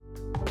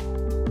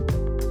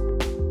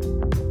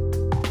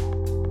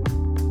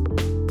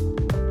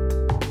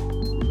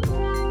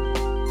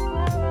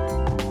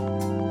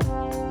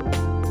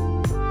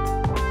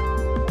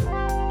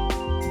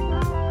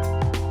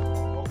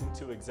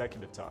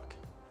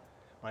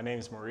My name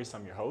is Maurice,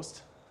 I'm your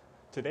host.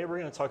 Today we're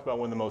going to talk about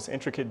one of the most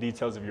intricate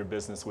details of your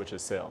business, which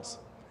is sales.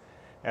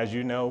 As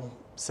you know,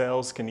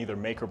 sales can either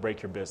make or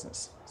break your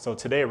business. So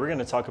today we're going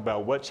to talk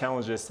about what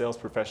challenges sales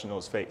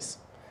professionals face.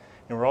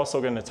 And we're also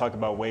going to talk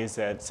about ways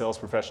that sales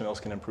professionals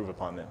can improve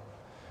upon them.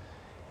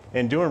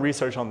 In doing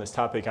research on this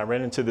topic, I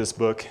ran into this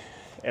book,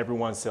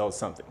 Everyone Sells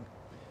Something.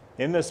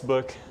 In this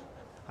book,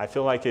 I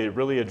feel like it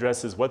really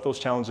addresses what those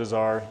challenges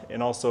are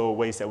and also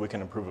ways that we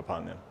can improve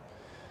upon them.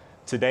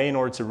 Today, in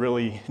order to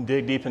really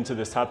dig deep into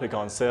this topic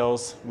on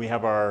sales, we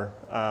have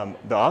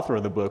the author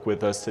of the book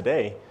with us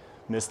today,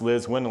 Miss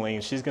Liz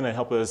Wendling. She's going to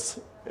help us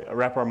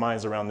wrap our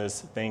minds around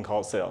this thing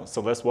called sales.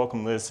 So let's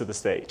welcome Liz to the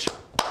stage.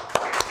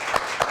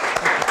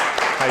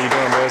 How you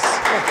doing, Liz?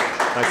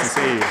 Good. Nice to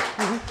see you.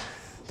 Mm-hmm.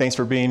 Thanks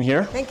for being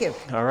here. Thank you.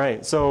 All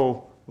right.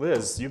 So,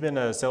 Liz, you've been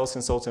a sales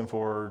consultant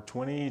for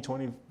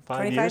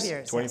 25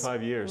 years?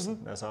 25 years.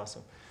 Mm-hmm. That's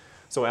awesome.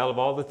 So out of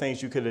all the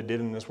things you could have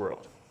did in this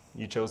world,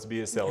 you chose to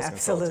be a sales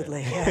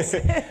Absolutely,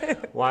 consultant. yes.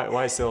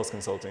 Why sales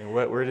consulting?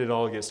 Where did it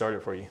all get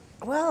started for you?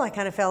 Well, I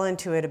kind of fell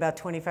into it about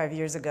 25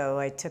 years ago.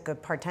 I took a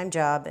part-time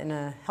job in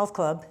a health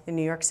club in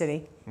New York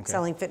City,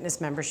 selling fitness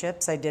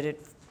memberships. I did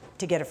it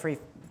to get a free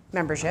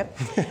membership.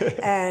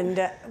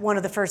 And one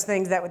of the first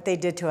things that they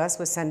did to us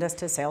was send us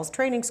to sales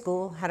training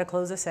school, how to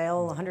close a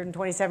sale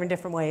 127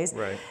 different ways.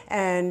 Right.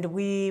 And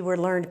we were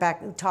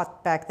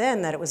taught back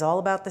then that it was all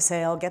about the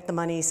sale, get the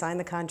money, sign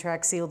the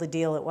contract, seal the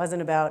deal. It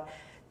wasn't about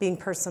being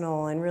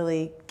personal and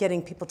really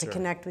getting people to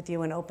connect with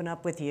you and open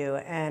up with you.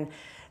 And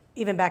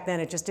even back then,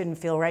 it just didn't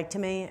feel right to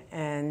me,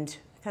 and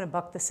kind of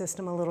bucked the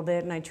system a little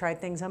bit, and I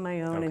tried things on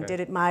my own and did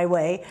it my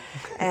way.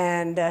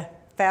 And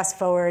fast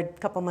forward, a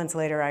couple months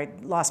later, I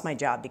lost my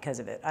job because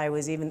of it. I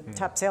was even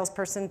top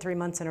salesperson 3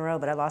 months in a row,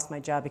 but I lost my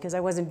job because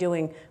I wasn't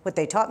doing what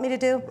they taught me to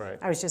do. Right.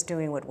 I was just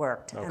doing what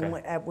worked and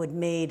what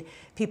made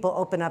people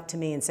open up to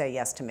me and say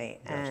yes to me.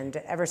 Gotcha. And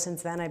ever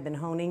since then, I've been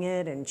honing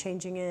it and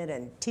changing it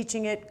and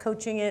teaching it,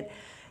 coaching it.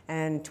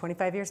 And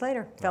 25 years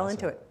later, fell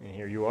into it. And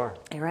here you are.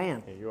 Here I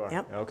am. Here you are.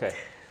 Yep. Okay.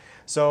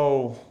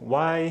 So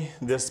why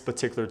this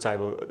particular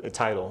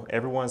title?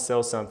 Everyone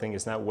sells something.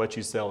 It's not what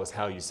you sell, it's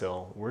how you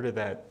sell. Where did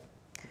that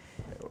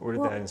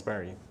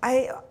inspire you?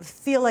 I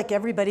feel like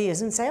everybody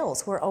is in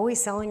sales. We're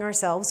always selling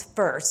ourselves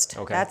first.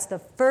 Okay. That's the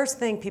first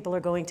thing people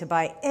are going to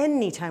buy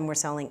anytime we're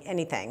selling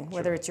anything,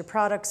 whether it's your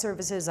product,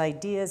 services,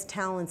 ideas,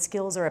 talent,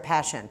 skills, or a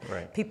passion.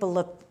 Right. People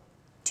look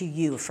to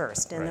you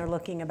first, and they're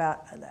looking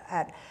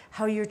at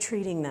how you're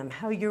treating them,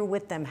 how you're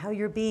with them, how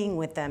you're being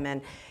with them, and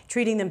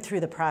treating them through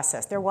the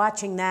process. They're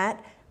watching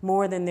that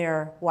more than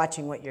they're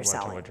watching what you're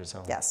selling. What you're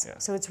selling. Yes. Yeah.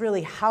 So it's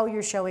really how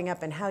you're showing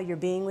up and how you're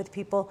being with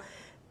people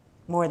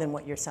more than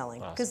what you're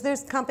selling. Awesome. Because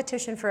there's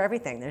competition for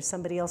everything. There's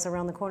somebody else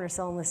around the corner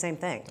selling the same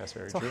thing. That's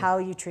very true. So how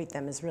you treat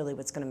them is really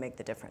what's going to make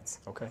the difference.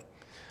 Okay.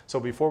 So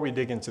before we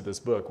dig into this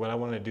book, what I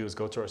want to do is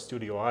go to our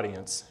studio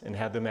audience and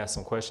have them ask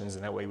some questions,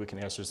 and that way we can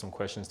answer some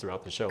questions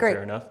throughout the show. Great.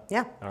 Fair enough?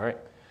 Yeah. All right.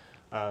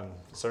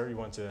 Sir, you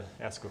want to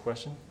ask a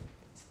question?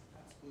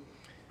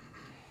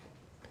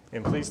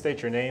 And please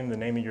state your name, the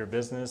name of your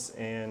business,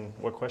 and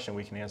what question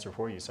we can answer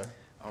for you, sir.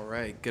 All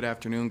right. Good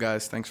afternoon,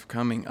 guys. Thanks for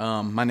coming.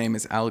 My name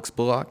is Alex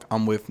Bullock.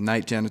 I'm with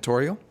Knight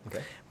Janitorial.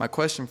 Okay. My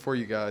question for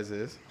you guys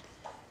is,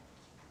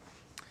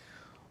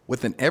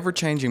 with an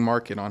ever-changing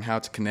market on how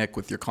to connect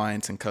with your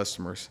clients and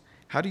customers,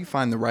 how do you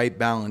find the right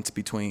balance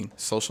between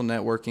social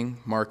networking,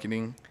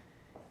 marketing,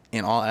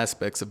 and all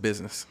aspects of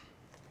business?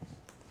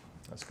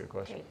 That's a good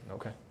question.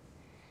 Okay.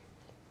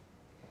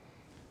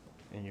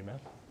 And you, ma'am?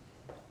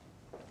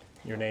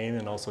 Your name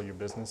and also your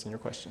business and your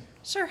question.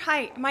 Sure.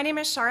 Hi, my name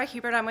is Shara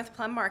Hubert. I'm with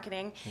Plum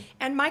Marketing.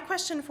 And my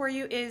question for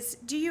you is,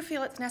 do you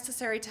feel it's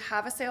necessary to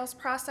have a sales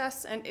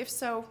process? And if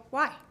so,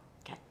 why?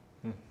 Okay.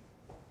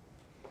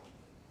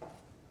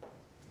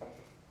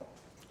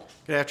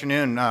 Good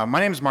afternoon. My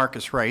name is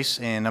Marcus Rice,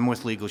 and I'm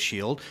with Legal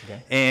Shield.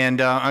 Okay. And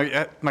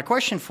my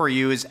question for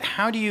you is,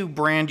 how do you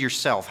brand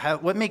yourself?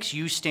 What makes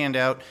you stand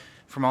out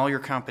from all your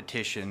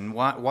competition?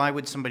 Why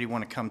would somebody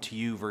want to come to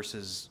you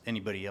versus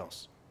anybody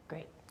else?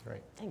 Great.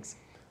 Great. Thanks.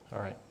 All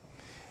right.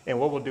 And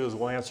what we'll do is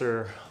we'll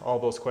answer all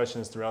those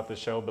questions throughout the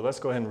show, but let's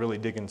go ahead and really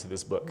dig into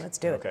this book. Let's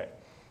do it. Okay.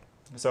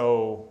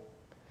 So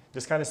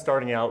just kind of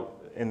starting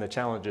out in the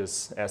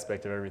challenges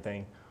aspect of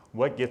everything,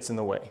 what gets in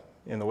the way?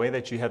 And the way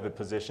that you have it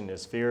positioned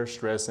is fear,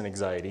 stress, and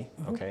anxiety,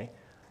 okay?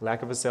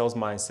 Lack of a sales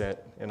mindset,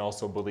 and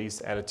also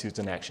beliefs, attitudes,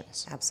 and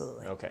actions.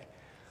 Absolutely. Okay.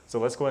 So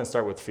let's go ahead and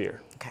start with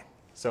fear. Okay.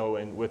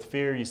 So with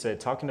fear, you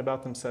said talking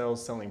about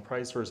themselves, selling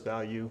price versus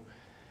value,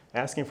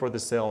 asking for the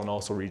sale, and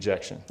also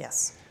rejection.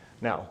 Yes.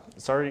 Now,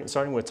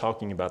 starting with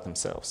talking about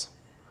themselves,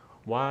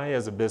 why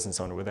as a business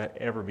owner would that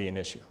ever be an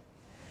issue?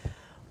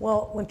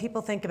 Well, when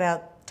people think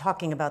about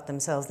talking about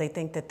themselves, they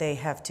think that they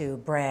have to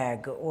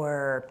brag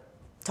or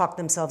talk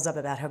themselves up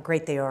about how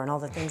great they are and all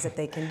the things that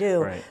they can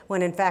do, Right.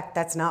 when in fact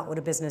that's not what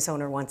a business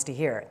owner wants to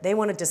hear. They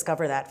want to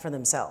discover that for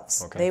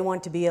themselves. Okay. They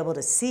want to be able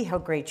to see how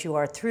great you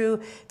are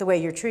through the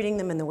way you're treating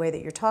them and the way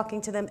that you're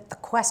talking to them, the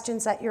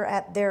questions that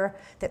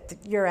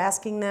you're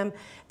asking them.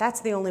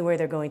 That's the only way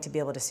they're going to be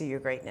able to see your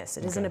greatness.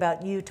 It isn't Okay.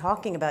 about you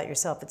talking about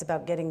yourself. It's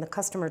about getting the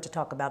customer to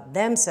talk about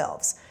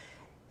themselves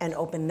and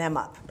open them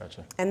up.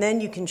 Gotcha. And then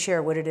you can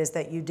share what it is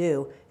that you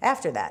do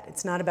after that.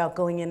 It's not about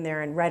going in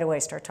there and right away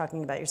start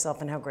talking about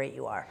yourself and how great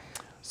you are.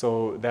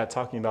 So that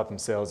talking about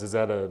themselves, is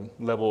that a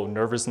level of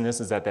nervousness?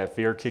 Is that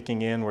fear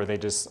kicking in where they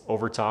just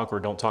overtalk or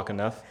don't talk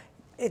enough?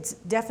 It's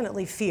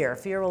definitely fear.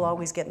 Fear will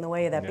always get in the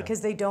way of that Yeah.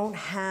 because they don't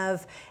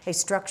have a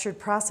structured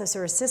process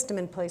or a system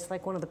in place,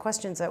 like one of the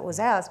questions that was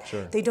asked.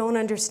 Sure. They don't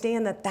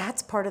understand that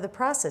that's part of the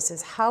process,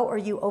 is how are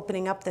you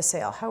opening up the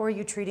sale? How are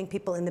you treating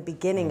people in the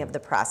beginning of the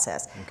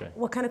process? Okay.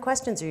 What kind of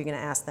questions are you going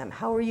to ask them?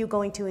 How are you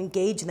going to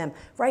engage them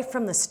right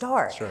from the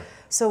start? Sure.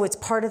 So it's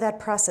part of that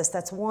process.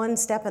 That's one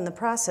step in the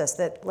process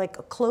that, like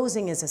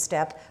closing is a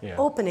step, Yeah.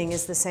 opening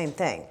is the same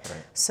thing. Right.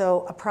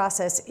 So a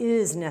process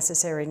is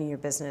necessary in your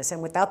business,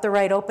 and without the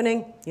right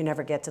opening, you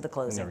never get to the It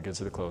closing. never gets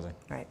to the closing.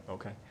 Right.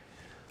 Okay.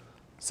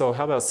 So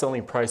how about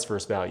selling price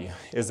versus value?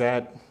 Is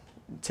that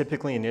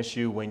typically an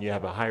issue when you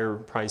have a higher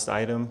priced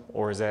item,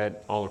 or is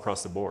that all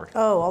across the board?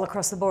 Oh, all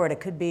across the board. It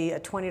could be a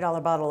 $20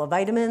 bottle of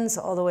vitamins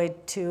all the way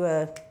to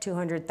a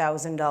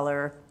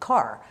 $200,000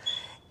 car.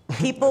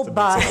 People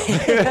buy,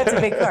 that's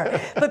a big car,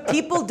 but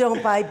people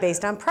don't buy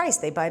based on price,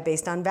 they buy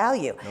based on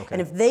value. Okay.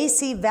 And if they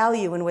see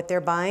value in what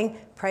they're buying,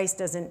 price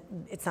doesn't,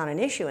 it's not an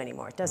issue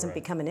anymore, it doesn't Right.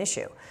 become an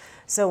issue.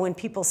 So when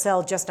people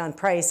sell just on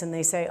price and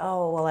they say,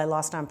 oh, well, I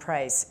lost on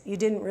price, you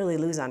didn't really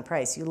lose on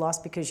price, you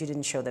lost because you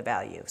didn't show the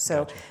value.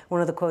 So Gotcha. one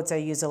of the quotes I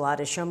use a lot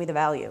is, show me the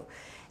value.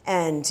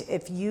 And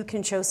if you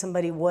can show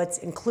somebody what's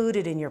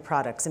included in your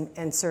products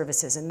and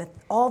services and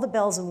all the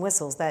bells and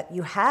whistles that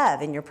you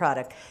have in your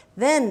product,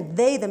 then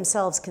they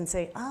themselves can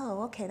say,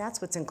 oh, okay, that's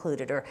what's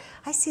included, or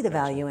I see the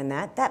value in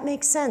that. That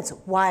makes sense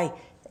why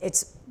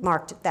it's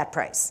marked at that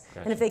price.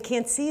 And Gotcha. if they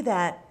can't see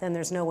that, then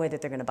there's no way that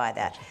they're going to buy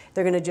that.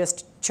 They're going to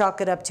just chalk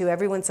it up to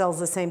everyone sells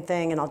the same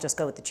thing and I'll just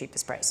go with the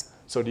cheapest price.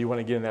 So do you want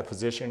to get in that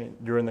position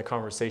during the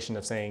conversation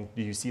of saying,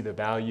 do you see the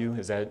value?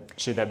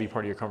 Should that be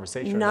part of your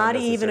conversation? or Not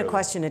even a necessarily?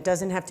 question. It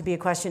doesn't have to be a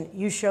question.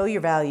 You show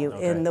your value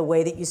Okay. in the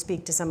way that you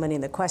speak to somebody,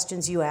 in the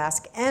questions you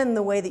ask, and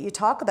the way that you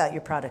talk about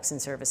your products and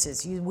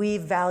services. You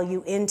weave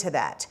value into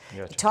that.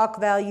 You Gotcha. talk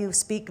value,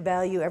 speak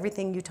value.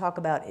 Everything you talk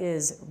about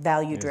is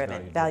value-driven,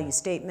 value-driven. value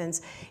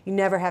statements. You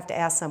never have to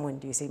ask someone,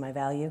 do you see my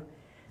value?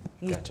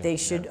 Gotcha. They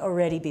should Yeah.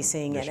 already be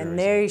seeing They it, should and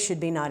already they should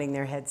be nodding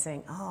their head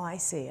saying, oh, I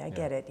see, I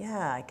get it.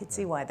 Yeah, I could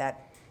see why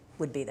that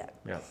would be that.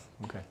 Yeah,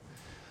 okay.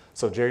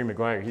 So Jerry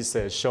Maguire, he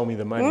says, show me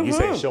the money. You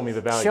say, show me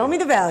the value. Show me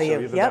the value. Show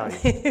you the Yep.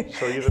 value.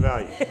 Show you the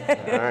value.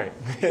 All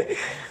right.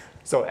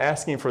 So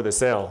asking for the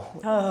sale.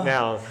 Oh.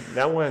 Now,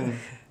 that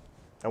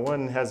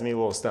one has me a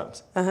little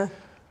stumped.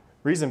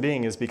 Reason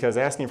being is because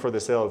asking for the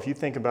sale, if you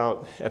think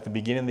about at the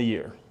beginning of the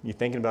year, you're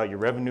thinking about your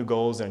revenue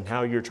goals and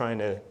how you're trying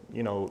to,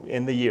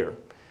 end the year.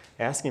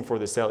 Asking for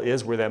the sale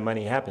is where that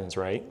money happens,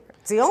 right?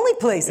 It's the only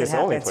place it It's the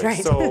only happens, place.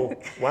 right? So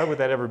why would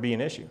that ever be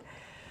an issue?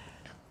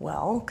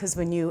 Well, because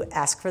when you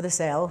ask for the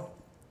sale,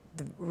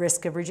 the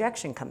risk of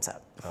rejection comes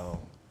up. Oh,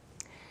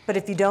 But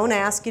if you don't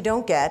ask, you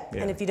don't get.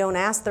 Yeah. And if you don't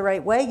ask the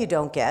right way, you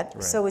don't get.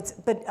 Right. So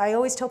but I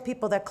always tell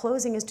people that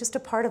closing is just a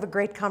part of a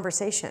great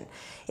conversation.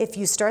 If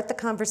you start the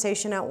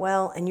conversation out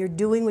well and you're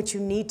doing what you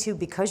need to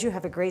because you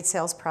have a great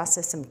sales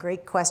process, some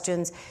great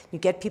questions, you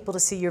get people to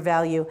see your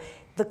value,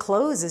 the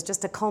close is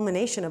just a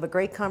culmination of a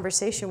great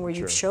conversation where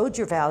you've Sure. showed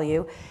your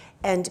value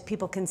and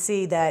people can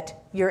see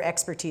that your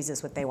expertise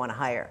is what they want to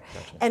hire.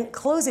 Gotcha. And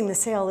closing the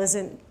sale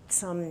isn't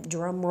some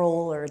drum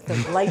roll or the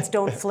lights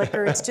don't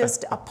flicker. It's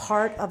just a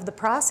part of the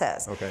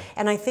process. Okay.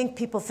 And I think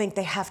people think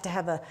they have to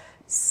have a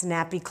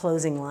snappy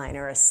closing line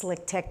or a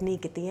slick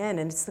technique at the end,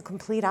 and it's the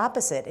complete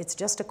opposite. It's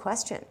just a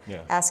question.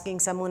 Yeah.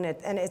 Asking someone,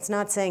 and it's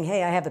not saying,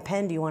 hey, I have a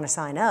pen, do you want to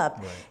sign up?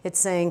 Right. It's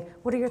saying,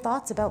 what are your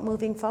thoughts about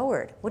moving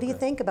forward? What do you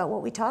think about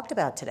what we talked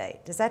about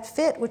today? Does that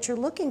fit what you're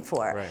looking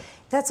for? Right.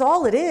 That's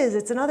all it is.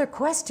 It's another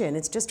question.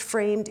 It's just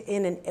framed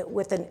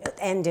with an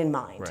end in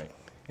mind. right.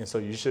 And so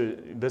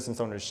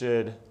business owners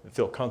should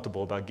feel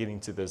comfortable about getting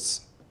to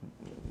this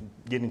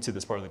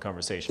part of the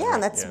conversation. Yeah, right?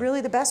 and that's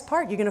really the best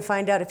part. You're going to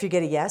find out if you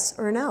get a yes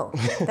or a no.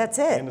 That's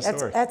it. End of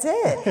story. That's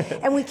it.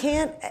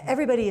 And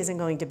everybody isn't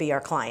going to be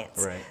our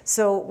clients. Right.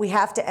 So we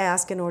have to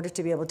ask in order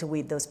to be able to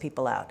weed those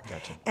people out.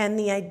 Gotcha. And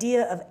the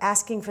idea of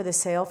asking for the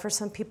sale for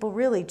some people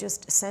really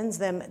just sends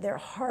them, their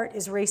heart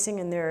is racing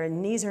and their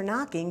knees are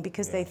knocking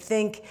because they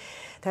think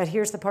that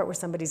here's the part where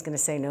somebody's going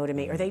to say no to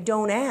me, or they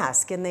don't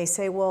ask and they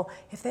say, well,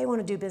 if they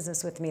want to do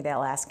business with me,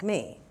 they'll ask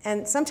me.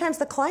 And sometimes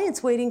the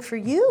client's waiting for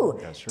you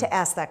That's true. to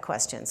ask that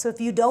question. So if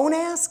you don't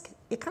ask,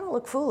 you kind of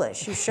look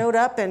foolish. You showed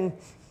up and,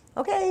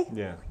 okay,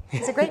 Yeah.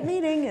 it's a great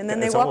meeting, and then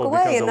they It's walk almost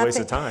away. becomes And a waste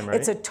nothing. of time, right?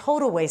 It's a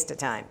total waste of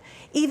time.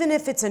 Even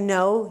if it's a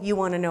no, you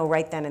want to know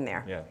right then and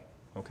there. Yeah.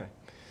 Okay.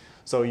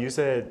 So you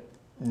said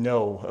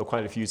no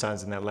quite a few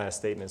times in that last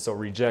statement. So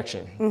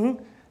rejection,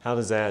 how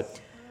does that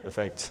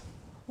affect?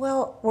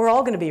 Well, we're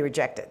all going to be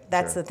rejected.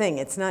 That's Sure. the thing.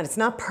 It's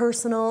not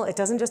personal. It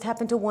doesn't just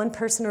happen to one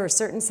person or a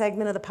certain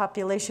segment of the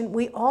population.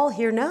 We all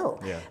hear no.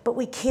 Yeah. But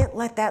we can't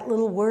let that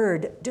little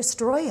word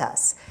destroy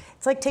us.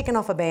 It's like taking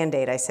off a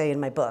Band-Aid, I say in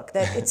my book,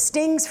 that it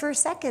stings for a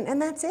second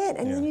and that's it.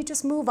 And then Yeah. you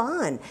just move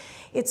on.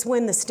 It's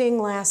when the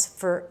sting lasts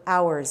for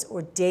hours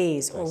or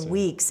days or see.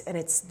 weeks and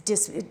it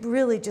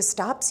really just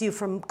stops you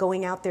from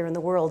going out there in the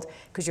world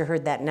because you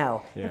heard that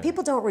no. Yeah. And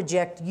people don't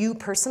reject you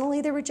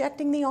personally, they're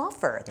rejecting the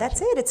offer.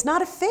 That's it. It's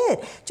not a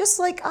fit. Just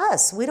like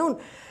us. We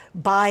don't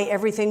buy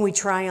everything we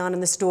try on in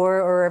the store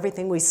or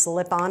everything we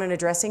slip on in a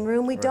dressing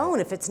room. We don't.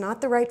 If it's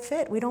not the right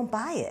fit, we don't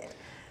buy it.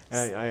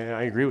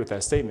 I agree with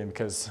that statement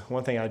because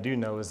one thing I do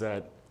know is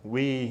that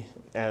we,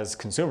 as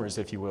consumers,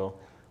 if you will,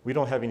 we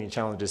don't have any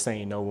challenges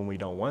saying no when we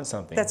don't want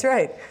something. That's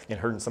right. And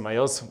hurting somebody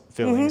else's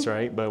feelings,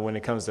 right? But when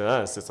it comes to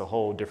us, it's a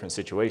whole different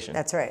situation.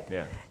 That's right.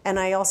 Yeah. And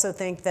I also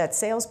think that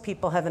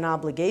salespeople have an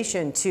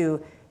obligation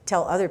to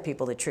tell other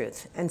people the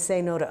truth and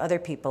say no to other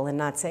people and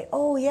not say,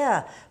 oh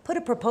yeah, put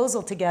a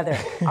proposal together.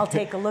 I'll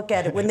take a look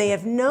at it when they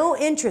have no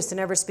interest in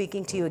ever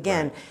speaking to you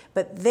again, Right.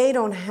 but they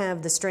don't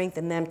have the strength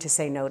in them to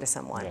say no to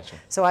someone. Gotcha.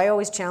 So I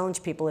always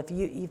challenge people, if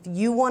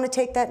you want to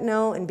take that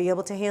no and be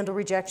able to handle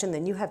rejection,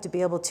 then you have to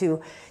be able to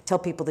tell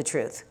people the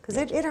truth. Because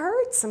it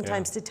hurts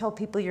sometimes to tell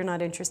people you're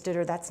not interested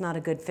or that's not a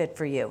good fit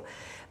for you.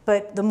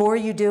 But the more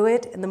you do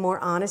it and the more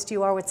honest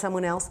you are with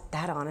someone else,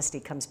 that honesty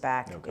comes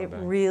back. It'll come It back.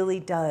 really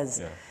does.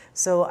 Yeah.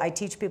 So I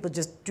teach people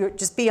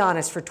just be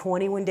honest for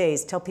 21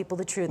 days. Tell people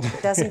the truth. If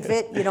it doesn't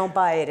fit, you don't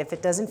buy it. If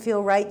it doesn't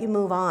feel right, you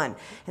move on.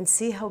 And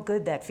see how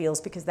good that feels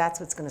because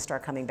that's what's going to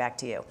start coming back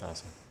to you.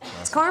 Awesome.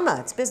 It's karma.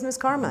 It's business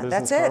karma.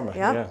 Business That's karma. it.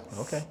 Yeah. Yeah.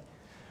 Okay.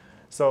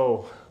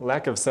 So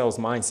lack of sales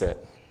mindset.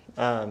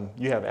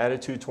 You have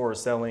attitude towards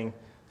selling,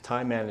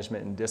 time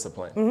management, and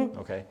discipline. Mm-hmm.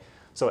 Okay.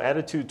 So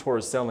attitude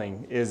towards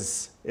selling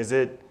is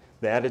it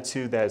the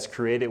attitude that's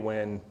created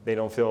when they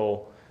don't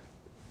feel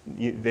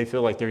they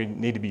feel like they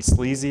need to be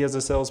sleazy as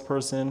a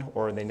salesperson,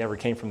 or they never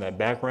came from that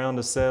background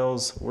of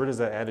sales? Where does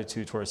that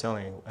attitude towards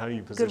selling? How do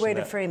you position Good way to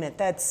that? frame it.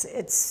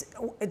 It's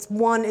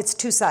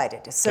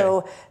two-sided. So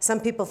Okay. some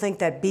people think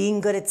that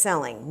being good at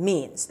selling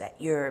means that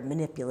you're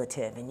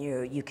manipulative and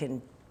you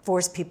can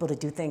force people to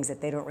do things that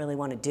they don't really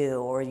want to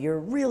do, or you're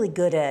really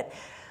good at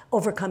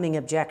overcoming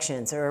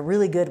objections, or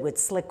really good with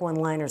slick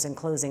one-liners and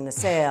closing the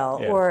sale,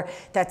 Yeah. or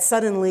that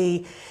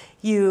suddenly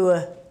you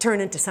turn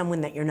into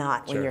someone that you're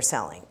not when Sure. you're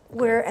selling.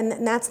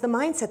 And that's the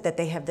mindset that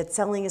they have, that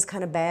selling is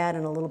kind of bad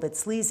and a little bit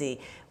sleazy.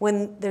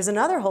 When there's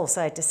another whole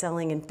side to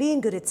selling, and being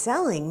good at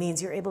selling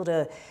means you're able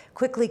to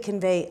quickly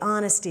convey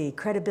honesty,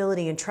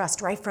 credibility, and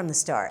trust right from the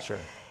start. Sure.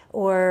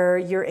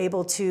 Or you're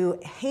able to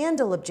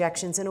handle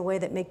objections in a way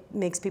that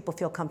makes people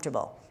feel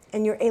comfortable.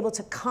 And you're able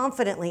to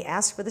confidently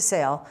ask for the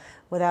sale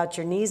without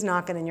your knees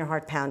knocking and your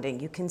heart pounding.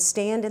 You can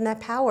stand in that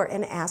power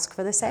and ask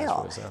for the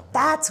sale. the sale.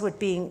 That's what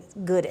being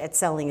good at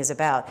selling is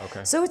about.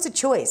 Okay. So it's a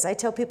choice. I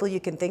tell people you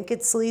can think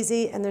it's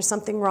sleazy and there's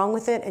something wrong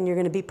with it and you're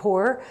going to be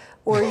poor,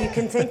 or you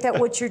can think that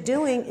what you're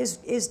doing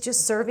is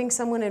just serving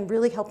someone and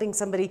really helping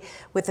somebody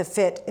with a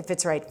fit if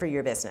it's right for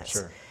your business.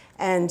 Sure.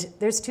 And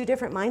there's two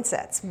different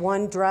mindsets.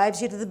 One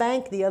drives you to the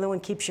bank, the other one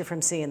keeps you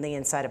from seeing the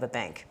inside of a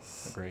bank.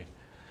 Agreed.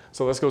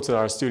 So let's go to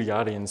our studio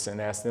audience and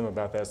ask them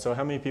about that. So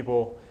how many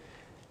people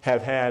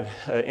have had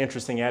an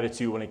interesting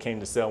attitude when it came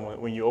to selling?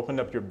 When you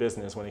opened up your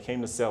business, when it came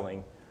to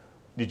selling,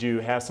 did you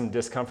have some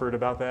discomfort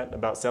about that,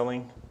 about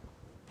selling?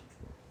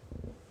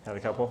 Had a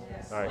couple?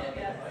 Yes. All right.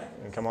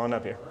 And come on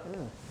up here.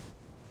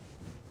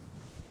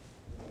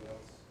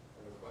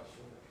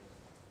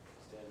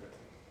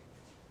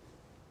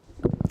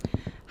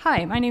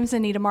 Hi, my name is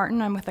Anita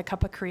Martin. I'm with A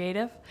Cup of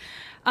Creative.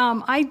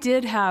 I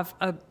did have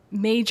a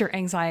major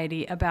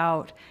anxiety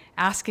about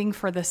asking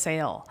for the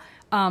sale.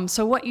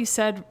 So what you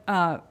said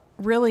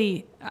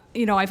really,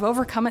 I've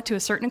overcome it to a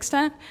certain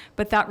extent,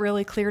 but that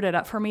really cleared it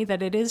up for me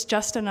that it is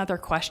just another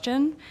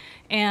question.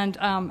 And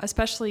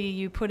especially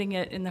you putting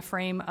it in the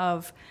frame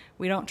of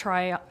we don't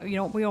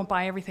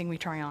buy everything we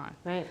try on.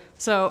 Right.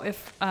 So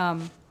if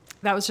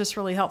that was just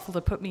really helpful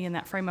to put me in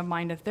that frame of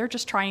mind of they're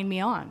just trying me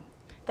on.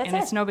 That's and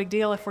it. it's no big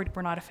deal if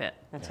we're not a fit.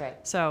 That's right.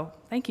 So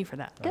thank you for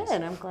that. Good,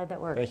 I'm glad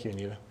that worked. Thank you,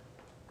 Anita.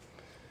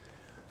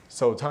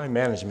 So time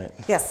management.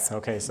 Yes.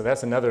 Okay, so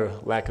that's another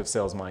lack of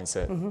sales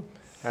mindset.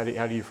 How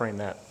do you frame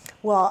that?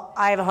 Well,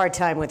 I have a hard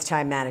time with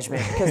time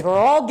management because we're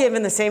all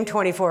given the same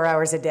 24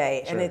 hours a day,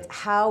 and Sure. it's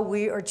how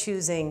we are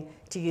choosing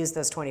to use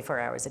those 24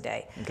 hours a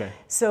day. Okay.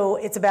 So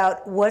it's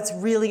about what's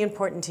really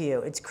important to you.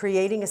 It's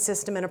creating a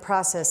system and a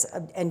process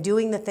and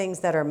doing the things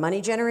that are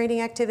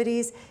money-generating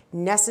activities,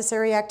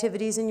 necessary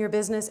activities in your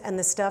business, and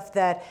the stuff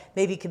that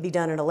maybe could be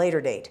done at a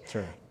later date.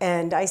 Sure.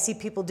 And I see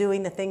people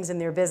doing the things in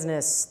their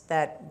business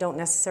that don't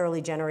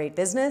necessarily generate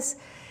business.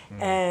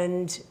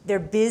 And they're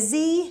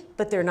busy,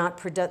 but they're not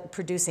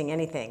producing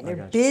anything. They're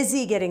gotcha.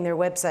 busy getting their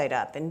website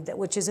up,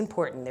 which is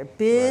important. They're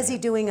busy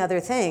Right. doing other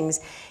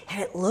things,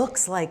 and it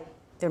looks like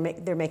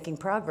they're making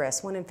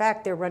progress, when in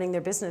fact they're running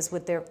their business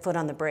with their foot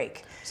on the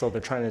brake. So they're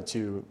trying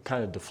to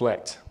kind of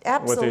deflect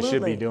what they should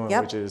Absolutely. be doing,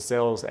 Yep. which is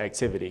sales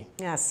activity.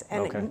 Yes,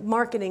 and Okay.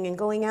 marketing and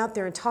going out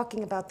there and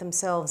talking about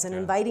themselves and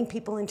inviting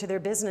people into their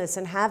business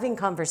and having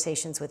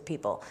conversations with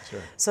people. Sure.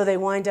 So they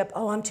wind up,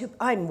 oh,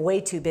 I'm way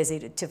too busy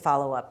to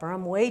follow up, or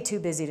I'm way too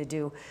busy to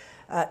do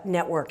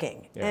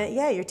networking. Yeah. And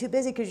yeah, you're too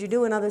busy because you're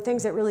doing other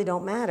things that really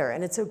don't matter.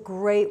 And it's a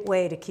great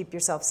way to keep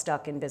yourself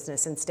stuck in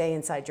business and stay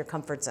inside your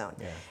comfort zone.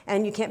 Yeah.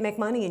 And you can't make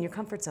money in your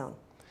comfort zone.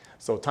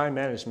 So time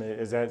management,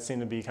 does that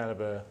seem to be kind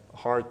of a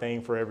hard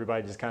thing for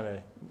everybody to just kind of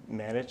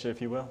manage, if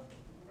you will?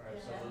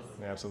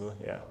 Absolutely. Absolutely,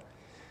 yeah.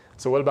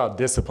 So what about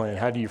discipline?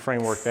 How do you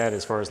framework that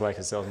as far as like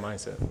a sales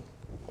mindset?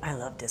 I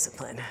love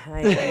discipline. I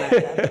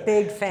am a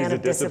big fan She's a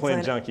of discipline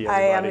discipline. junkie,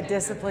 I am a everybody.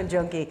 discipline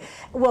junkie.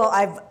 Well,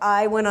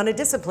 I went on a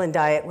discipline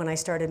diet when I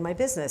started my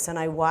business, and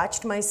I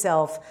watched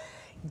myself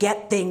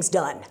get things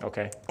done.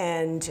 Okay.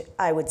 And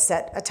I would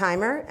set a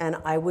timer, and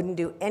I wouldn't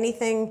do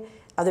anything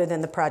other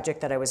than the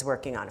project that I was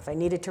working on. If I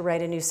needed to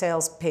write a new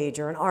sales page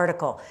or an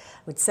article,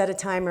 I would set a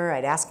timer.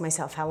 I'd ask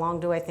myself, how long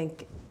do I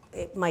think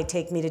it might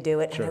take me to do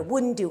it? Sure. And I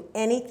wouldn't do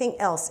anything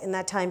else in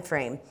that time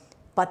frame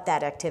but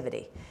that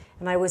activity.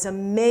 And I was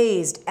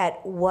amazed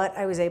at what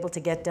I was able to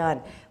get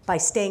done by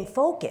staying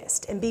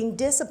focused and being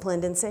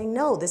disciplined and saying,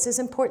 no, this is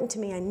important to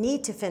me. I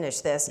need to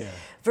finish this,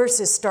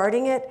 versus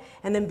starting it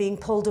and then being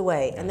pulled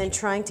away and then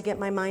trying to get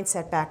my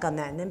mindset back on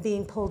that and then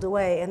being pulled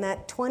away. And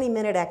that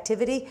 20-minute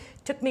activity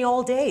took me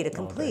all day to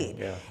complete.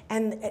 yeah.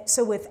 And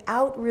so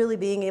without really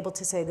being able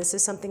to say, this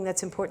is something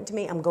that's important to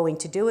me, I'm going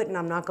to do it, and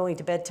I'm not going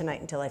to bed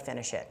tonight until I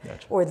finish it.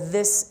 Gotcha. Or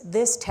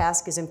this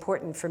task is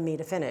important for me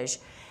to finish,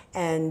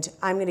 and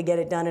I'm going to get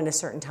it done in a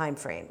certain time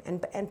frame,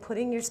 and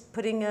putting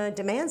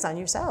demands on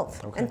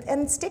yourself, Okay.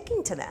 and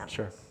sticking to them.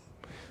 Sure.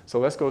 So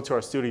let's go to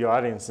our studio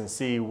audience and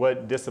see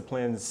what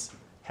disciplines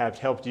have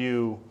helped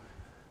you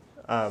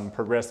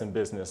progress in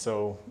business.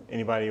 So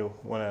anybody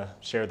want to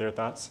share their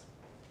thoughts?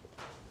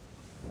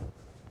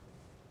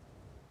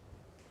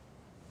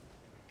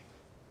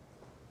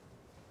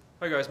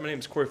 Hi guys, my name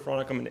is Corey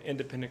Fronick. I'm an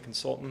independent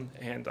consultant,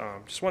 and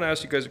just want to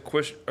ask you guys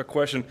a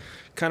question,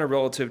 kind of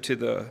relative to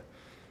the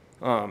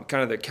kind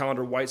of the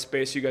calendar white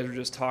space you guys were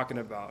just talking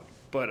about.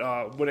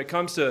 But when it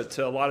comes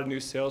to a lot of new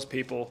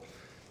salespeople,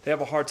 they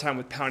have a hard time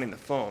with pounding the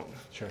phone.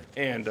 Sure.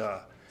 And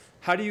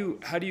how do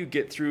you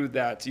get through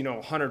that?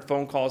 100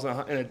 phone calls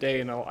in a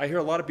day, and I hear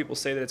a lot of people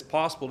say that it's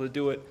possible to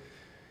do it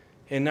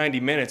in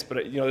 90 minutes.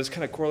 But this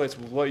kind of correlates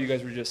with what you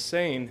guys were just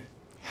saying.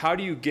 How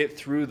do you get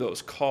through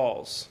those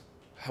calls?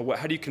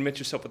 How do you convince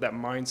yourself with that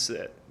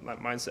mindset?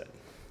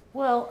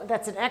 Well,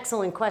 that's an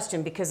excellent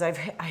question, because I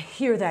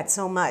hear that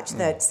so much,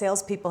 that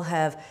salespeople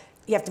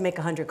you have to make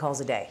 100 calls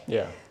a day.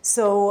 Yeah.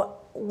 So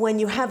when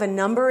you have a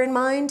number in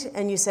mind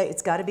and you say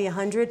it's got to be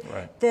 100,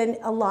 Right. then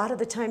a lot of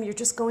the time you're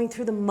just going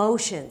through the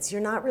motions. You're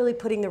not really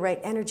putting the right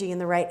energy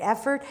and the right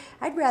effort.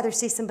 I'd rather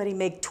see somebody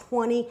make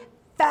 20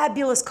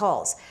 fabulous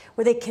calls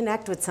where they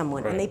connect with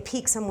someone and they Right.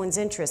 pique someone's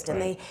interest,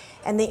 Right.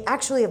 and they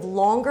actually have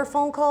longer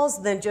phone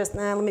calls than just,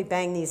 let me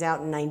bang these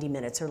out in 90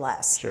 minutes or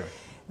less. Sure.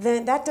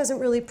 Then that doesn't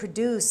really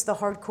produce the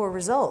hardcore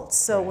results.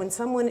 So Right. when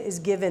someone is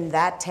given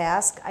that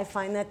task, I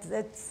find that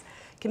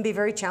can be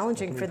very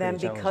challenging can be for them,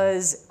 pretty challenging.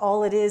 because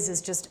all it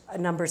is just a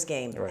numbers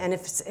game. Right. And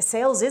if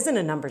sales isn't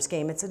a numbers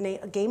game, it's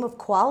a game of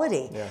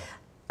quality. Yeah.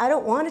 I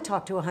don't want to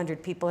talk to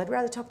 100 people. I'd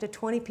rather talk to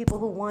 20 people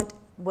who want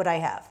what I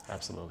have.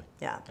 Absolutely.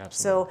 Yeah. Absolutely.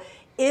 So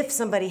if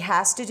somebody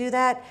has to do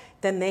that,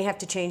 then they have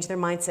to change their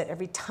mindset.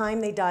 Every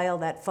time they dial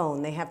that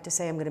phone, they have to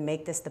say, I'm going to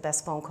make this the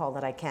best phone call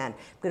that I can.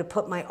 I'm going to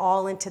put my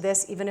all into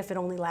this, even if it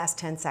only lasts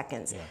 10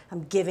 seconds. Yeah.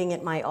 I'm giving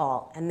it my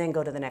all, and then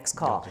go to the next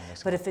call. to the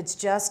next But call. if it's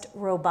just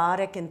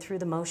robotic and through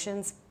the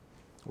motions,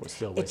 We're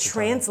still it wasting time.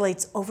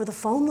 translates over the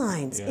phone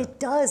lines. Yeah. It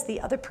does.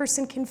 The other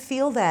person can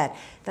feel that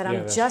Yeah, I'm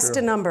that's just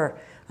true. a number.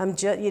 You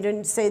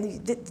didn't say,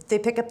 they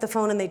pick up the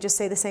phone and they just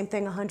say the same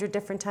thing 100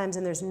 different times,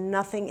 and there's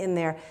nothing in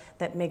there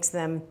that makes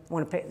them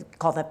want to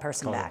call that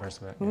person Call that back.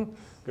 person back, yeah.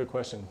 Good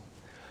question.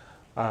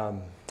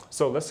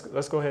 So let's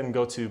go ahead and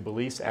go to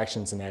beliefs,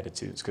 actions, and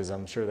attitudes, because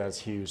I'm sure that's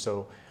huge.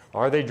 So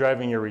are they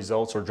driving your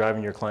results or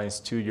driving your clients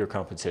to your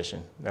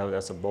competition?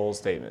 That's a bold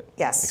statement.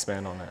 Yes.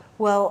 Expand on that.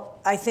 Well,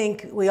 I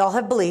think we all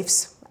have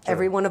beliefs. Sure.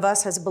 Every one of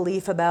us has a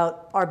belief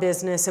about our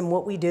business and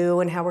what we do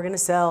and how we're going to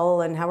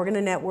sell and how we're going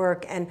to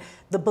network. And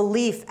the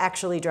belief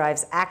actually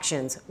drives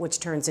actions, which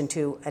turns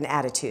into an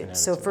attitude.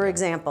 So, attitude, for yeah.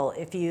 example,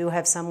 if you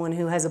have someone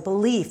who has a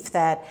belief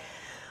that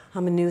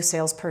I'm a new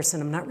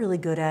salesperson, I'm not really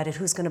good at it,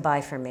 who's going to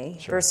buy from me?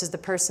 Sure. Versus the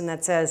person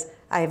that says,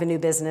 I have a new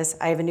business,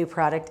 I have a new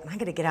product, and I'm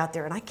going to get out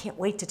there and I can't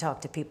wait to talk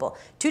to people.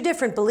 Two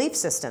different belief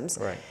systems.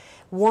 Right.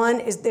 One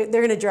is they're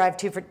going to drive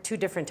two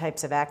different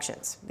types of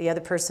actions. The other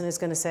person is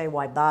going to say,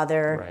 why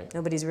bother? Right.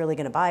 Nobody's really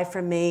going to buy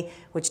from me,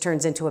 which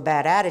turns into a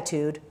bad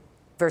attitude,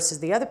 versus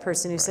the other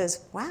person who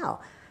says, wow,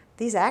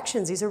 these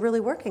actions, these are really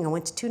working. I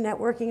went to 2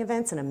 networking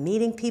events and I'm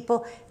meeting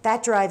people.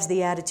 That drives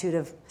the attitude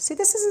of, see,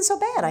 this isn't so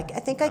bad. I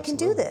think I can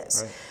do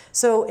this. Right.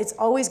 So it's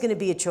always going to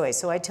be a choice.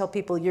 So I tell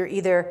people you're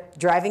either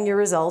driving your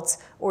results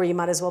or you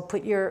might as well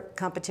put your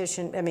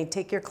competition,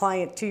 take your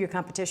client to your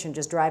competition,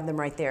 just drive them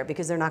right there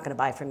because they're not going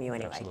to buy from you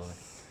anyway. Absolutely.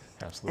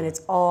 And Absolutely.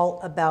 it's all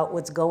about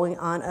what's going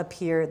on up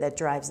here that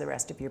drives the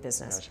rest of your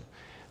business. Gotcha.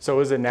 So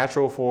is it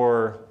natural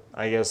for,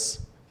 I guess,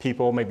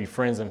 people, maybe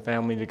friends and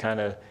family, to kind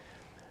of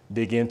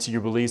dig into your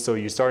beliefs? So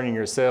you're starting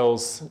your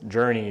sales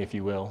journey, if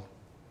you will.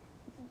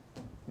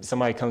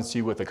 Somebody comes to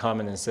you with a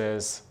comment and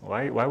says,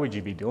 why would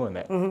you be doing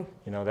that?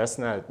 That's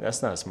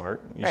not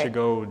smart. You Right. should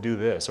go do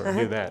this or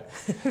do that.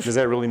 Does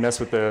that really mess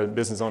with the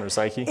business owner's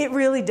psyche? It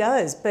really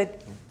does,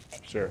 but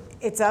Sure.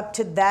 it's up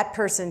to that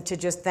person to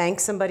just thank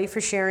somebody for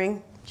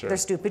sharing Sure. their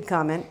stupid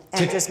comment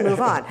and just move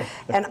on.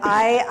 And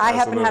I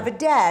happen to have a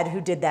dad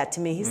who did that to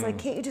me. He's like,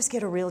 can't you just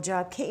get a real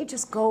job? Can't you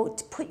just go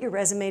put your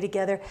resume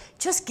together?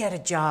 Just get a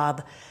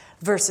job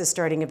versus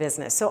starting a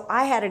business. So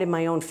I had it in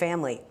my own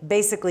family,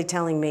 basically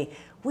telling me,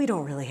 we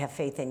don't really have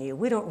faith in you.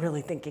 We don't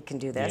really think you can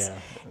do this. Yeah,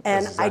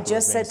 and that's I exactly just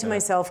what's said being to said.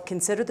 myself,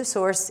 consider the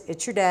source.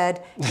 It's your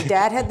dad. Your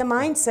dad had the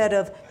mindset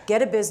of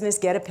get a business,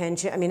 get a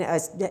pension.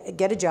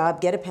 Get a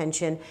job, get a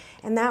pension.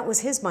 And that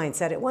was his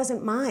mindset. It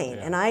wasn't mine.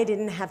 Yeah. And I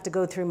didn't have to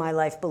go through my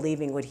life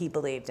believing what he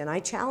believed. And I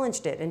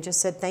challenged it and just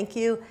said, thank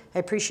you. I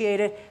appreciate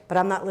it. But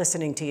I'm not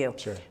listening to you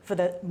Sure. for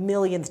the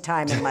millionth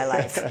time in my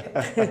life.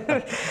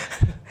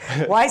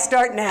 Why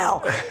start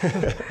now?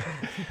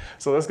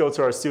 So let's go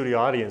to our studio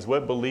audience.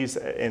 What beliefs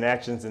and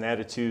actions and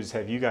attitudes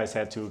have you guys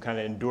had to kind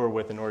of endure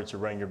with in order to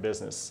run your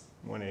business?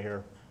 I want to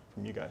hear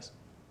from you guys.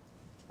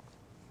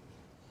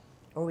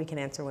 Or we can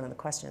answer one of the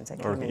questions. I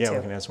Or, came yeah, into.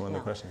 we can answer one of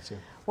the questions too.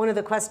 One of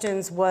the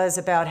questions was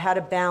about how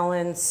to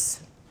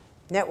balance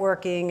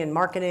networking and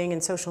marketing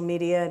and social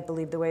media, I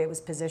believe the way it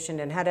was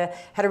positioned, and how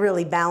to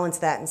really balance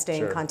that and stay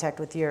Sure. in contact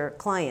with your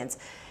clients.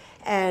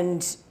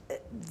 And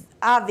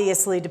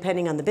obviously,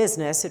 depending on the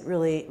business, it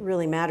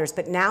really matters.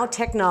 But now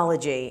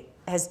technology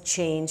has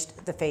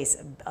changed the face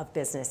of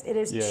business. It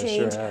has Yeah, it sure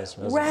changed has,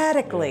 hasn't it?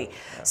 radically.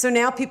 Yeah. So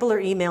now people are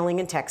emailing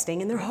and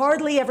texting, and they're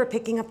hardly ever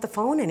picking up the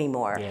phone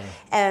anymore. Yeah.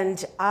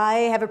 And I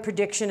have a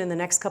prediction in the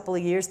next couple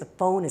of years, the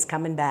phone is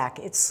coming back.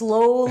 It's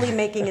slowly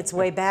making its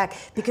way back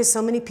because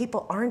so many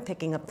people aren't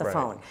picking up the Right.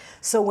 phone.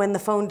 So when the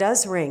phone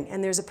does ring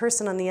and there's a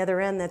person on the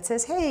other end that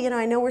says, hey,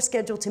 I know we're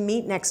scheduled to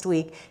meet next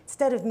week,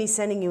 instead of me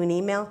sending you an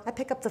email, I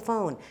pick up the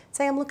phone.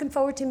 Say, I'm looking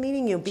forward to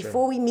meeting you.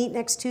 Before we meet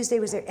next Tuesday,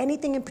 was there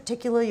anything in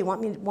particular you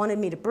wanted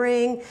me to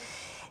bring?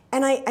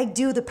 And I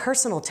do the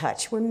personal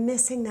touch. We're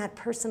missing that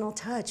personal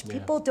touch. Yeah.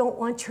 People don't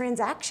want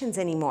transactions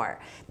anymore.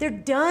 They're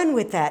done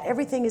with that.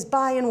 Everything is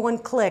buy in one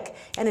click,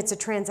 and it's a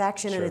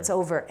transaction and Sure. it's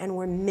over. And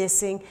we're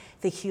missing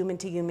the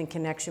human-to-human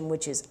connection,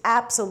 which is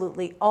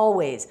absolutely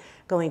always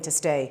going to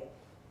stay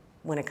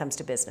when it comes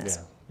to business.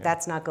 Yeah, yeah.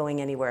 That's not going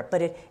anywhere.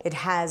 But it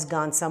has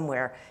gone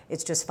somewhere.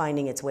 It's just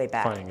finding its way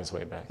back. Finding its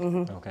way back.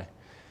 Okay.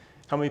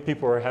 How many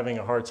people are having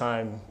a hard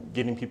time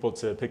getting people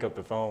to pick up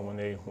the phone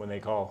when they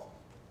call?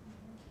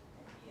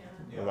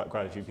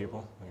 Quite a few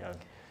people. Yeah.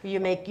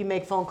 You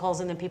make phone calls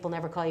and then people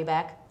never call you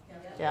back?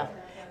 Yeah.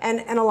 And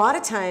a lot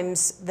of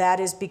times that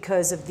is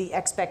because of the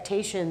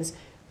expectations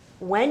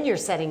when you're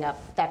setting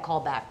up that call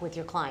back with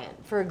your client.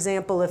 For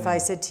example, if I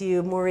said to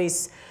you,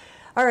 Maurice,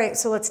 all right,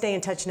 so let's stay in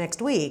touch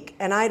next week,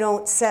 and I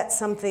don't set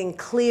something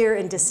clear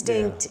and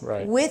distinct Yeah,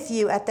 right. with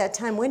you at that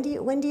time, when do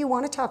you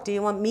want to talk? Do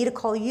you want me to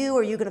call you, or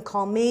are you going to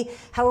call me?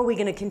 How are we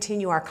going to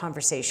continue our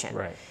conversation?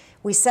 Right.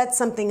 We set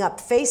something up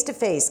face to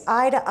face,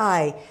 eye to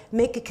eye,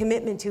 make a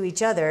commitment to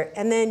each other,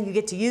 and then you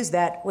get to use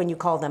that when you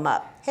call them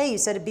up. Hey, you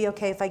said it'd be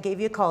okay if I gave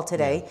you a call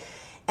today.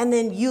 And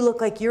then you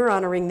look like you're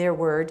honoring their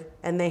word,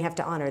 and they have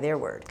to honor their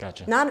word.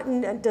 Gotcha.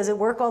 Does it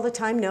work all the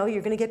time? No,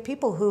 you're going to get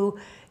people who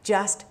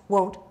just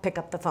won't pick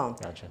up the phone.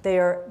 Gotcha. They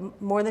are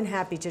more than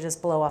happy to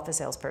just blow off a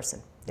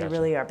salesperson. They Gotcha.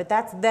 really are. But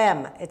that's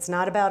them. It's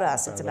not about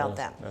us. It's about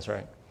them. That's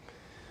right.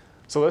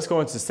 So let's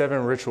go into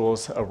 7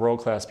 rituals of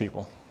world-class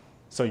people.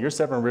 So your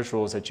 7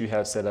 rituals that you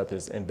have set up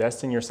is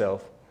invest in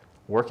yourself,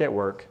 work at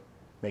work,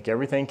 make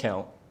everything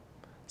count,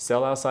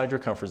 sell outside your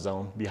comfort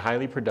zone, be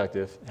highly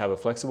productive, have a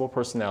flexible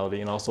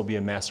personality, and also be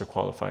a master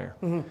qualifier.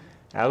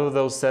 Out of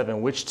those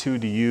 7, which 2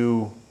 do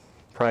you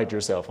pride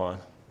yourself on?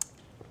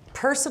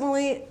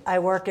 Personally, I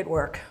work at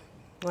work.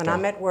 When Okay.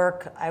 I'm at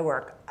work, I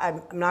work.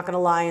 I'm not going to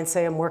lie and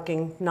say I'm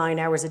working 9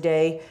 hours a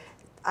day.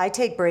 I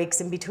take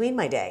breaks in between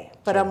my day,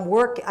 but Sure.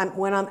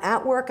 when I'm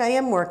at work, I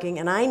am working,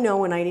 and I know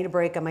when I need a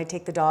break, I might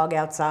take the dog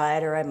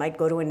outside, or I might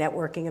go to a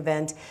networking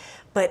event.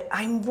 But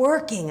I'm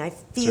working. I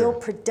feel Sure.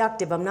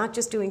 productive. I'm not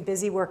just doing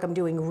busy work. I'm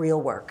doing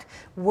real work.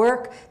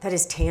 Work that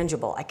is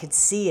tangible. I could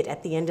see it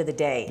at the end of the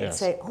day and Yes.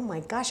 say, oh my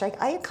gosh,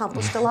 I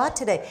accomplished a lot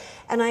today.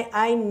 And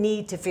I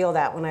need to feel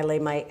that when I lay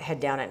my head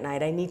down at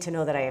night. I need to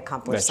know that I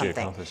accomplished That you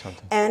something. accomplished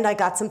something. And I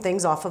got some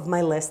things off of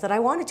my list that I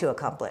wanted to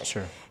accomplish.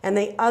 Sure. And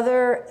the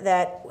other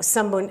that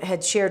someone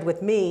had shared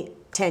with me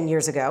 10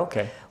 years ago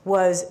Okay.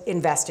 was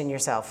invest in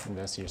yourself.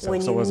 Invest in yourself.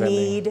 When So you what does that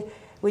mean?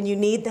 when you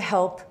need the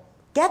help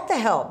Get the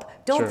help.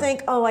 Don't Sure.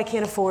 think, oh, I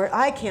can't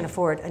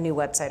afford a new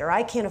website, or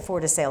I can't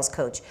afford a sales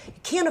coach. You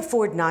can't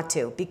afford not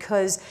to,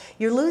 because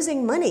you're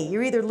losing money.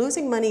 You're either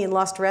losing money and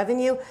lost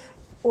revenue,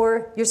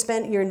 or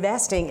you're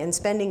investing and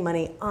spending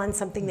money on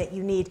something that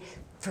you need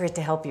for it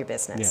to help your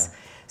business. Yeah.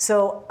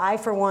 So I,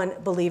 for one,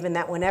 believe in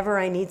that. Whenever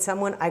I need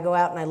someone, I go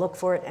out and I look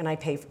for it and I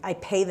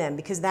pay them,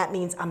 because that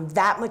means I'm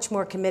that much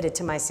more committed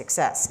to my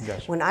success.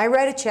 Gotcha. When I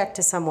write a check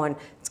to someone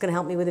that's going to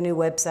help me with a new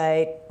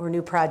website or a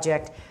new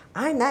project,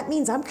 that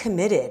means I'm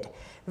committed.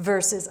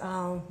 Versus,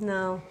 oh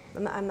no,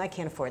 I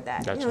can't afford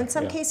that. Gotcha, In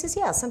some yeah. cases,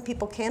 yeah, some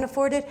people can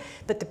afford it,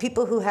 but the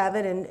people who have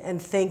it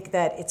and think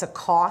that it's a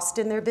cost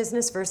in their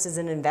business versus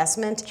an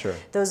investment, Sure.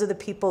 those are the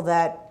people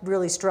that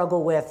really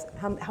struggle with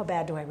how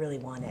bad do I really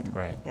want it?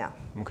 Right. Yeah.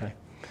 Okay.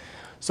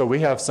 So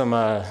we have some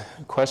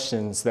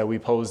questions that we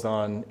posed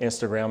on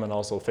Instagram and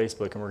also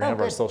Facebook, and we're going to have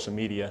our good. social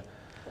media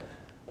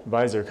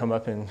advisor come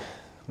up and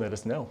let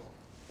us know.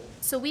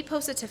 So we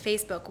posted to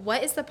Facebook,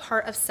 what is the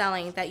part of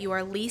selling that you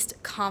are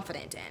least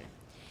confident in?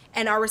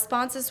 And our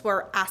responses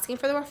were asking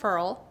for the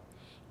referral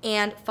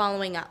and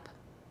following up.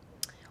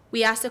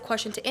 We asked a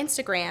question to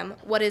Instagram,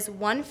 what is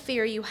one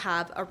fear you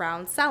have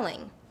around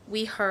selling?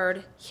 We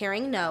heard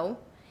hearing no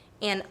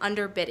and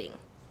underbidding.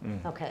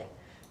 Okay.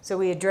 So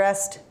we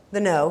addressed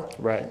the no,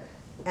 Right.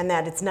 and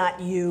that it's not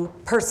you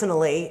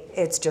personally,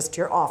 it's just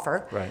your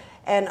offer. Right.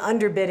 And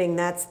underbidding,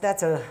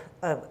 that's a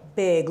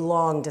big,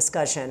 long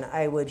discussion.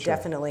 I would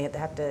definitely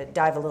have to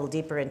dive a little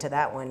deeper into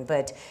that one.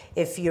 But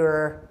if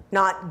you're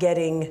not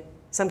getting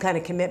some kind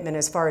of commitment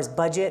as far as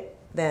budget,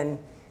 then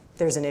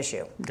there's an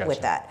issue Gotcha.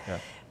 with that. Yeah.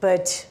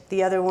 But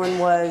the other one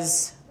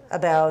was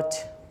about,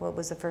 what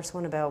was the first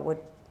one about?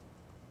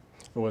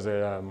 Was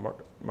it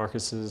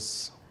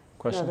Marcus's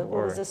question?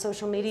 What was the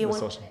social media the one?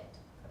 social-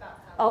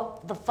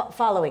 Oh, the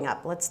following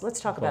up. Let's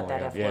talk about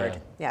that Following F up,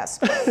 word. yeah. Yes.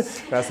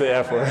 That's the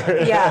F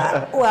word.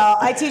 Yeah. Well,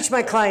 I teach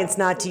my clients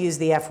not to use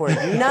the F word.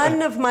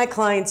 None of my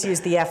clients use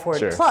the F word.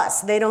 Sure.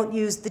 Plus, they don't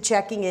use the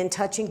checking in,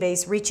 touching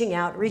base, reaching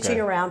out, reaching Okay.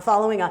 around,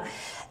 following up.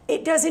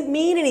 It doesn't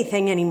mean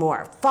anything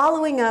anymore.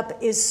 Following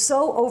up is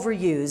so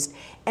overused,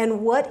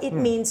 and what it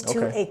means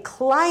to okay. a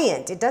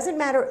client, it doesn't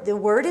matter, the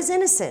word is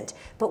innocent,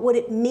 but what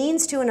it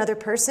means to another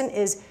person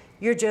is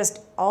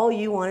all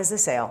you want is the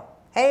sale.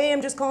 Hey,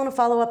 I'm just calling to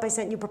follow up. I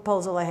sent you a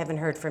proposal. I haven't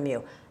heard from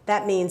you.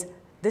 That means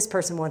this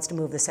person wants to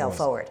move the sale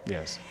forward.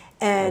 Yes.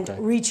 And Okay.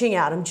 reaching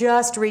out. I'm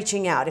just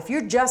reaching out. If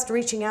you're just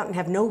reaching out and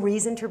have no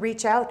reason to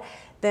reach out,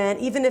 then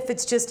even if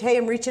it's just, hey,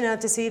 I'm reaching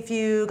out to see if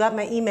you got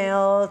my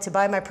email to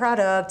buy my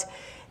product,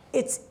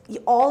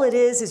 all it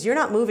is you're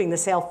not moving the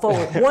sale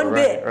forward one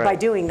Right, bit right. by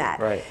doing that.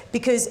 Right.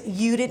 Because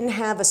you didn't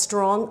have a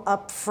strong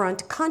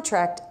upfront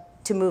contract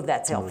to move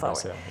that sale move that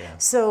forward. sale, yeah.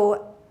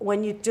 So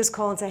when you just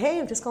call and say, hey,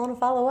 I'm just calling to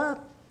follow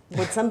up,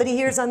 what somebody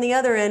hears on the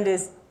other end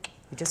is,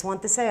 you just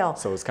want the sale.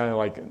 So it's kind of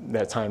like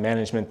that time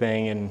management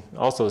thing, and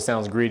also it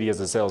sounds greedy as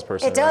a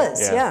salesperson. It right?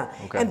 does, yeah.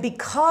 Okay. And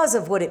because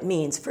of what it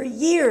means, for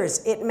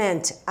years it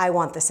meant, I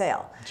want the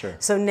sale. Sure.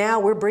 So now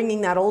we're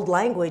bringing that old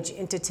language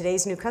into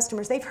today's new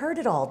customers. They've heard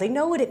it all. They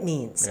know what it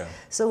means. Yeah.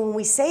 So when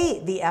we say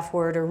the F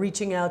word or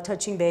reaching out,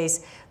 touching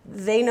base,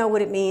 they know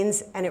what it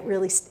means, and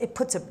it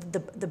puts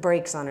the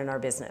brakes on in our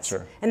business.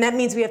 Sure. And that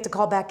means we have to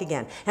call back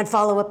again and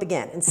follow up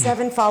again. And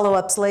 7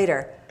 follow-ups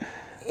later,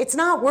 it's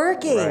not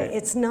working. Right.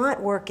 It's not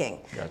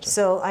working. Gotcha.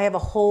 So I have a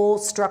whole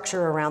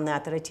structure around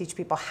that I teach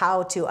people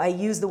how to. I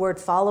use the word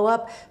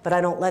follow-up, but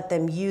I don't let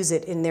them use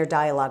it in their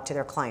dialogue to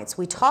their clients.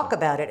 We talk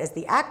about it as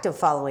the act of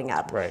following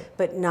up, Right.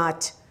 but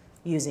not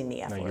using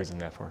the F Not word. using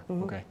that for.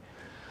 Mm-hmm. Okay.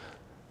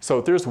 So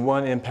if there's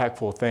one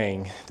impactful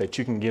thing that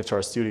you can give to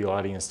our studio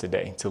audience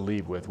today to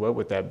leave with, what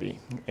would that be?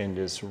 And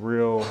just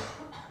real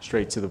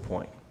straight to the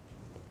point.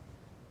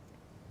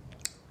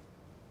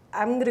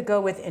 I'm going to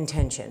go with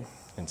intention.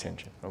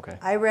 Intention. Okay.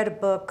 I read a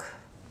book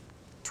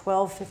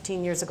 12,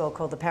 15 years ago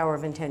called The Power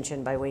of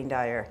Intention by Wayne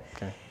Dyer.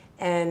 Okay.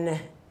 And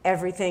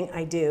everything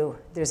I do,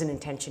 there's an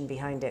intention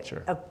behind it,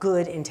 Sure. a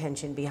good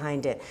intention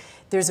behind it.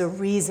 There's a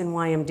reason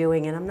why I'm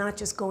doing it. I'm not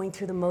just going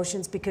through the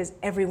motions because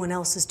everyone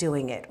else is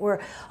doing it. Or,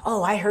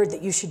 oh, I heard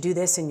that you should do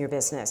this in your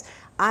business.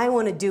 I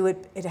want to do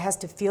it. It has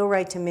to feel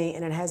right to me,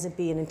 and it has to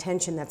be an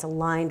intention that's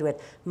aligned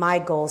with my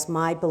goals,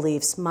 my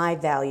beliefs, my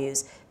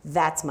values.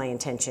 That's my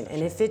intention.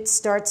 And if it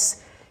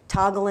starts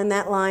toggling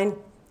that line,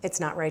 it's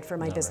not right for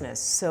my business.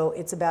 So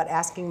it's about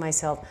asking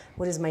myself,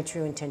 what is my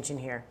true intention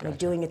here? Am I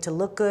doing it to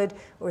look good,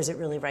 or is it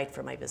really right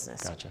for my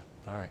business? Gotcha.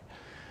 All right.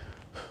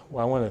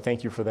 Well, I want to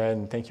thank you for that,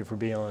 and thank you for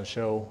being on the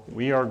show.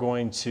 We are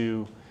going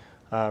to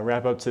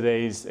wrap up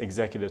today's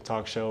executive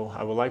talk show.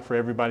 I would like for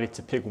everybody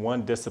to pick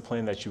one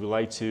discipline that you would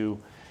like to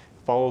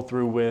follow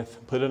through with,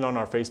 put it on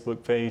our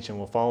Facebook page, and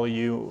we'll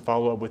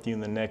follow up with you in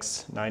the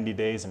next 90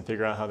 days and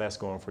figure out how that's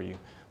going for you.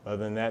 Other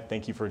than that,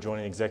 thank you for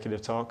joining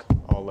Executive Talk.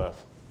 All love.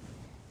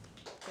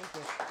 Thank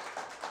you.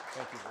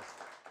 Thank you.